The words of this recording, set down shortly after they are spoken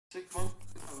6 months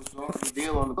I was offered a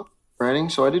deal on the book writing,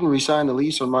 so I didn't re-sign the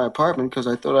lease on my apartment because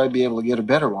I thought I'd be able to get a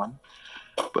better one.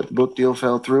 But the book deal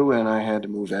fell through, and I had to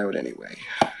move out anyway.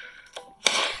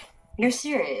 You're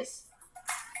serious?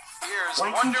 Here's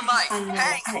Why Wonder can't you Mike, find another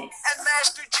Hank, place? and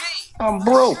Master G. I'm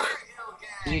broke.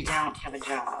 You don't have a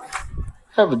job.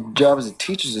 I have a job as a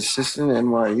teacher's assistant at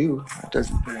NYU. That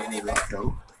doesn't pay a whole lot,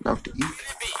 though. Enough to eat.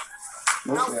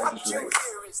 Mostly I just write.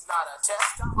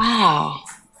 Wow.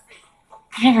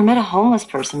 I've never met a homeless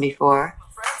person before.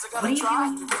 What are you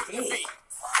doing today?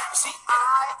 See,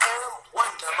 I am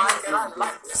Wonder Mike, and I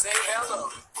like to say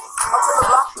hello. Up to the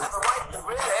block, to the white, the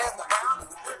red, and the brown,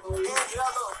 the purple, and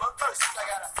yellow. But first, I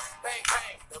gotta bang,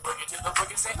 bang, the boogie to the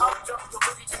boogie. Say, up jump the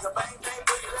boogie to the bang, bang,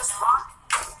 boogie. Let's rock.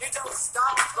 You don't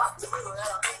stop, rock the rhythm,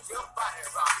 that'll make your body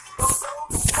rock. Well, so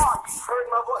far, you've heard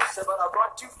my voice, but I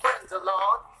brought two friends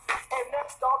along. And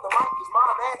next on the mic is my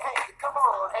man Hank. Come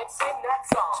on, Hank, sing that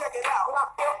song. Check it out. When I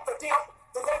pimp the dimp,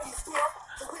 the ladies pimp,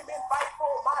 the women fight for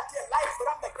my dear life. But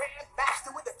I'm the grand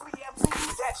master with the 3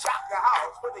 MCs that shock the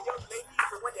house. For the young ladies,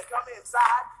 and when you come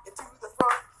inside, into the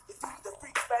front, you do the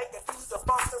freak bang, and do the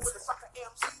bumping with the sucker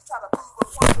MCs. Try to prove a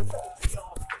point with the deal.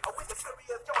 With the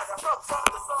serious joint, I'm from sun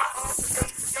to sun and to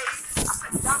day to day. I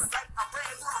sit down and write a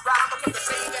brand new rhyme. I'm gonna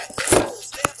say that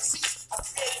miracles never cease. I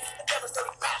create a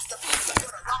devastating masterpiece. I'm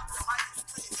gonna rock the mic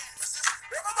till you can't resist.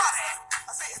 Everybody,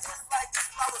 I say it just like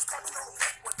this. I was coming home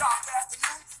late one dark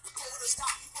afternoon. The girl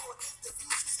stopped me for an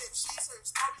interview. She said she's heard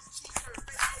stories and she's heard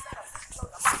videos that are on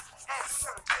the mic. And she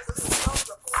turned to the little young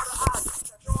reporter. I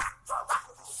opened the door, so I rocked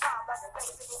with the crowd like a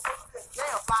devastating person.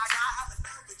 Damn, fly guy, I'm in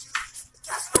love with you.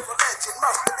 Just over legend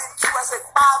must have been true. I said,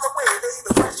 by the way,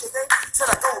 baby, what's your name? Said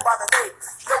I go by the name.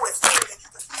 No, it's me, and you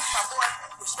can see my boy.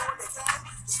 For sure they can.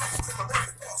 Just like to my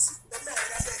very best. The man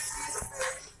I said, he's a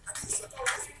fairy. I do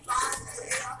suppose he flies in the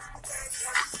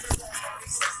air.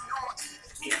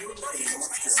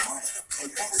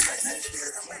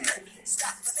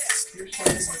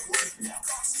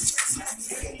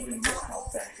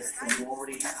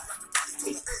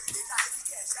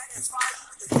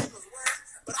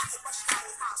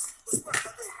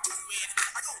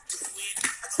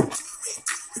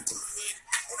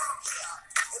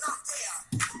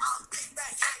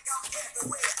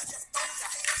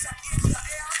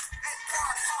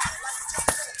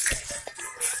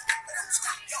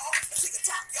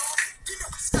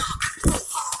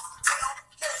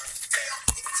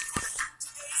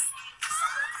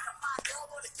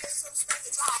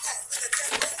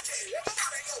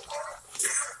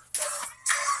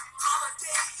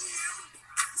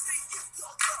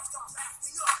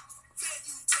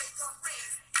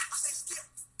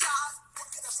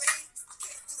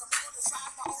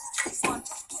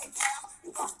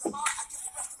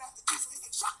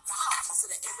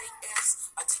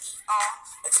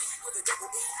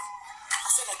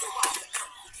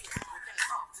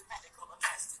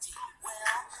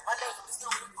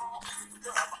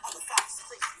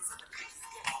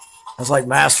 That's like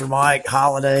Master Mike,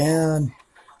 Holiday Inn,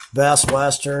 Best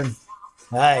Western.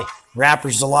 Hey,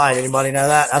 Rapper's Delight. Anybody know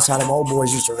that? That's how them old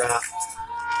boys used to rap.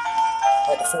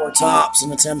 Like the Four Tops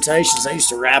and the Temptations, they used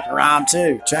to rap and rhyme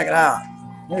too. Check it out.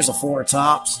 Here's the Four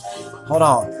Tops. Hold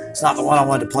on. It's not the one I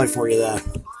wanted to play for you, though.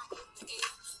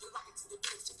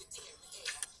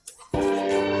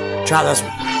 Try this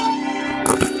one.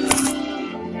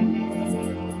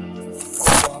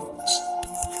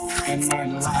 In my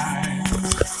life,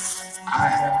 I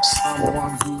have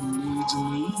someone who needs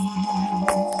me,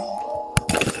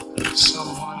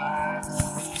 someone I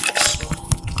need so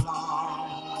long.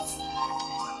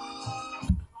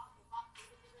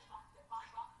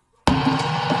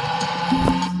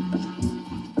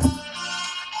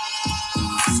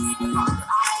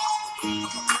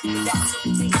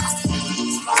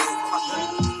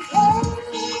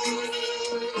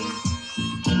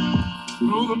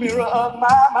 Through the mirror of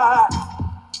my mind,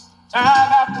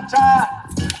 time after time,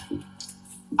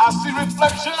 I see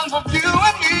reflections of you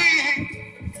and me.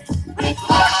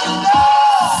 Reflections of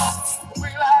the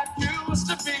way life used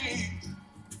to be.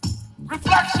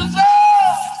 Reflections of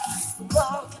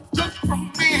love took from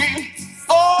me.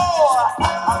 Oh,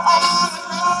 I'm on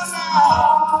and on now.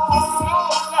 No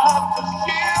love to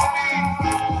kill me.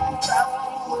 Travel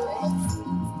the world.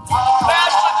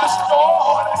 That's just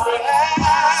going to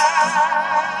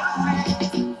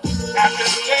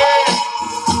happiness.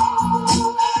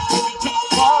 You took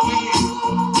from me.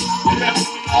 You left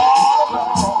me all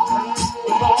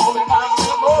alone.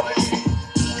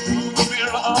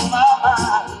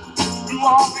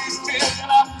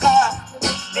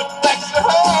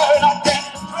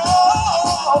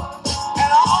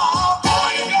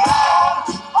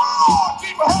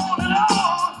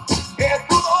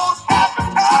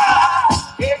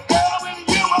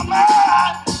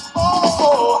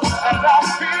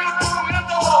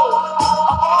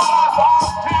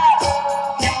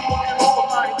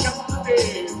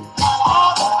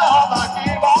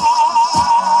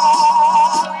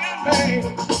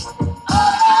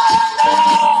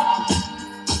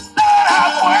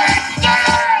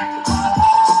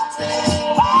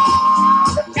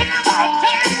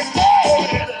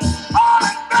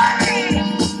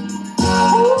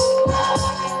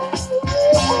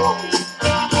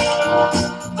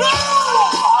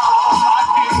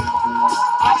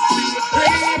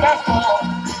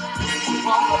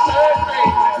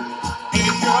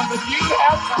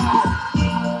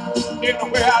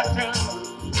 anywhere I turn.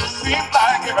 Seems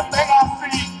like everything I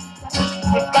see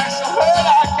reflects the hurt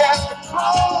I can't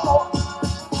control.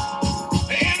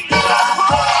 Then you got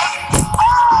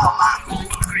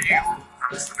I'm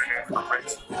listening here. I'm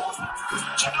ready.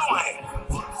 What you doing?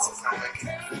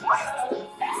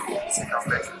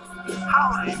 How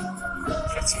old are you?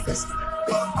 15.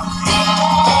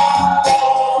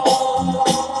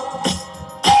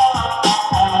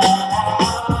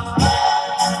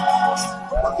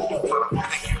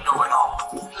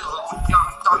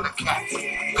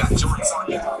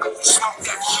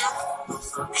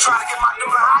 Trying to get my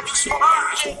daughter high, you smoke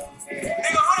shit.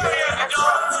 Nigga, who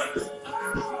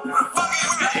the fuck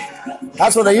is?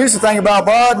 That's what they used to think about,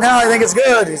 bud. Now they think it's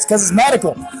good. It's because it's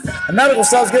medical. And medical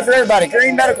stuff's good for everybody.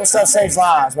 Green medical stuff saves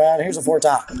lives, man. Here's a 4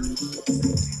 top.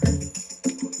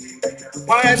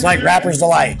 It's like Rapper's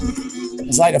Delight.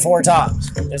 It's like the 4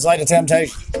 tops. It's like the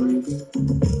Temptation.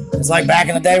 It's like back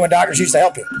in the day when doctors used to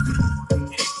help you.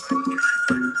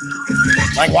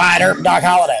 Like Wyatt Earp and Doc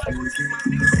Holliday.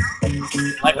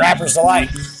 Like Rapper's Delight.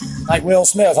 Like Will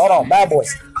Smith. Hold on, Bad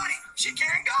Boys. She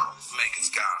can't go. Megan's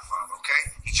godfather, okay?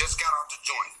 He just got off the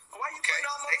joint. Why you putting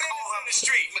all my business on the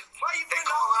street? Why you putting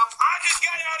all up? I just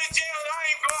got out of jail and I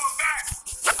ain't going back.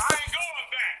 I ain't going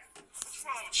back. What's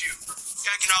wrong with you?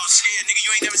 Acting all scared, nigga.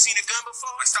 You ain't never seen a gun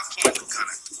before? Like, stop pointing the gun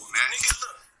at me, man. Nigga,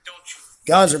 look, don't you?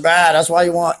 Guns are bad. That's why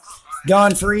you want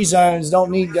gun-free zones. Don't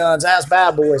need guns. Ask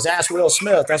Bad Boys. Ask Will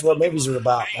Smith. That's what movies are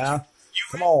about, man.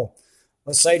 Come on.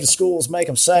 Let's save the schools, make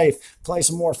them safe. Play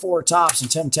some more 4 tops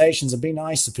and Temptations and be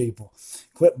nice to people.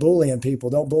 Quit bullying people.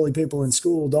 Don't bully people in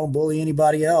school. Don't bully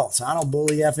anybody else. I don't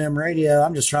bully FM radio.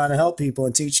 I'm just trying to help people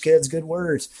and teach kids good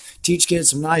words. Teach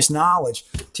kids some nice knowledge.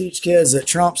 Teach kids that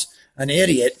Trump's an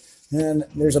idiot. And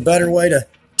there's a better way to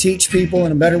teach people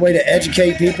and a better way to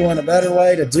educate people and a better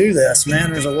way to do this,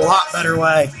 man. There's a lot better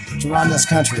way to run this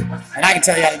country. And I can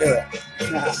tell you how to do it.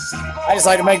 I just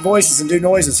like to make voices and do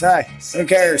noises. Hey, who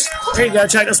cares? Here you go.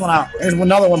 Check this one out. Here's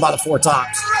another one by the 4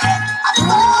 tops.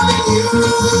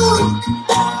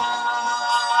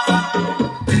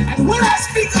 And when I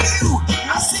speak to you,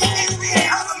 I see you in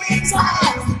other men's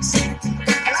lives. And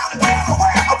I'm well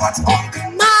aware of what's on their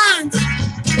minds.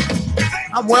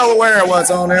 I'm well aware of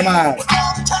what's on their mind.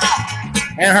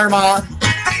 And her mind.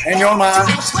 And your mind.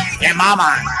 And my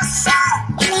mind.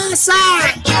 My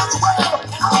side.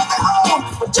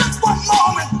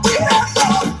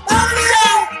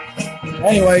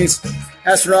 Anyways,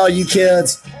 that's for all you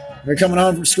kids that are coming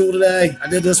home from school today. I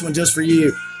did this one just for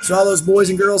you. So all those boys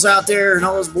and girls out there and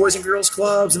all those boys and girls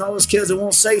clubs and all those kids that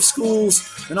want safe schools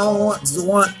and all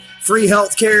want free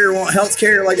health care, want health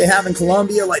care like they have in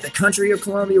Colombia, like the country of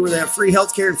Colombia where they have free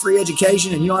health care and free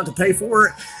education and you don't have to pay for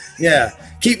it. Yeah,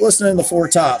 keep listening to the 4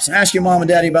 tops. Ask your mom and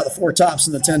daddy about the 4 tops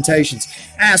and the Temptations.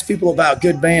 Ask people about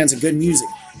good bands and good music.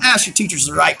 Ask your teachers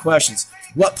the right questions.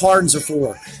 What pardons are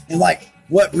for. And like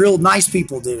what real nice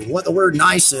people do. What the word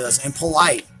nice is. And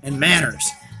polite. And manners.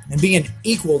 And being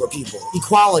equal to people.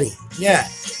 Equality. Yeah.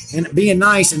 And being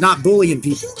nice and not bullying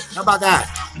people. How about that?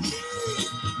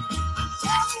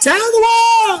 Tell the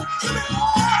world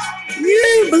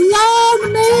you belong to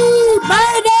me.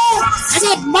 Burn it up. I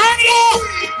said burn it up.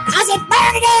 I said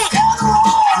burn it up.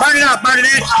 Burn it up, burn it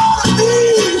up.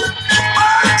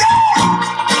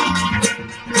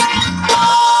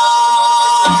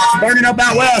 Burning up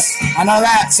out west. I know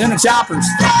that. Send the choppers.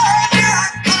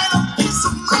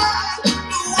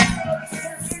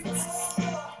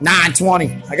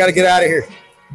 9:20. I got to get out of here.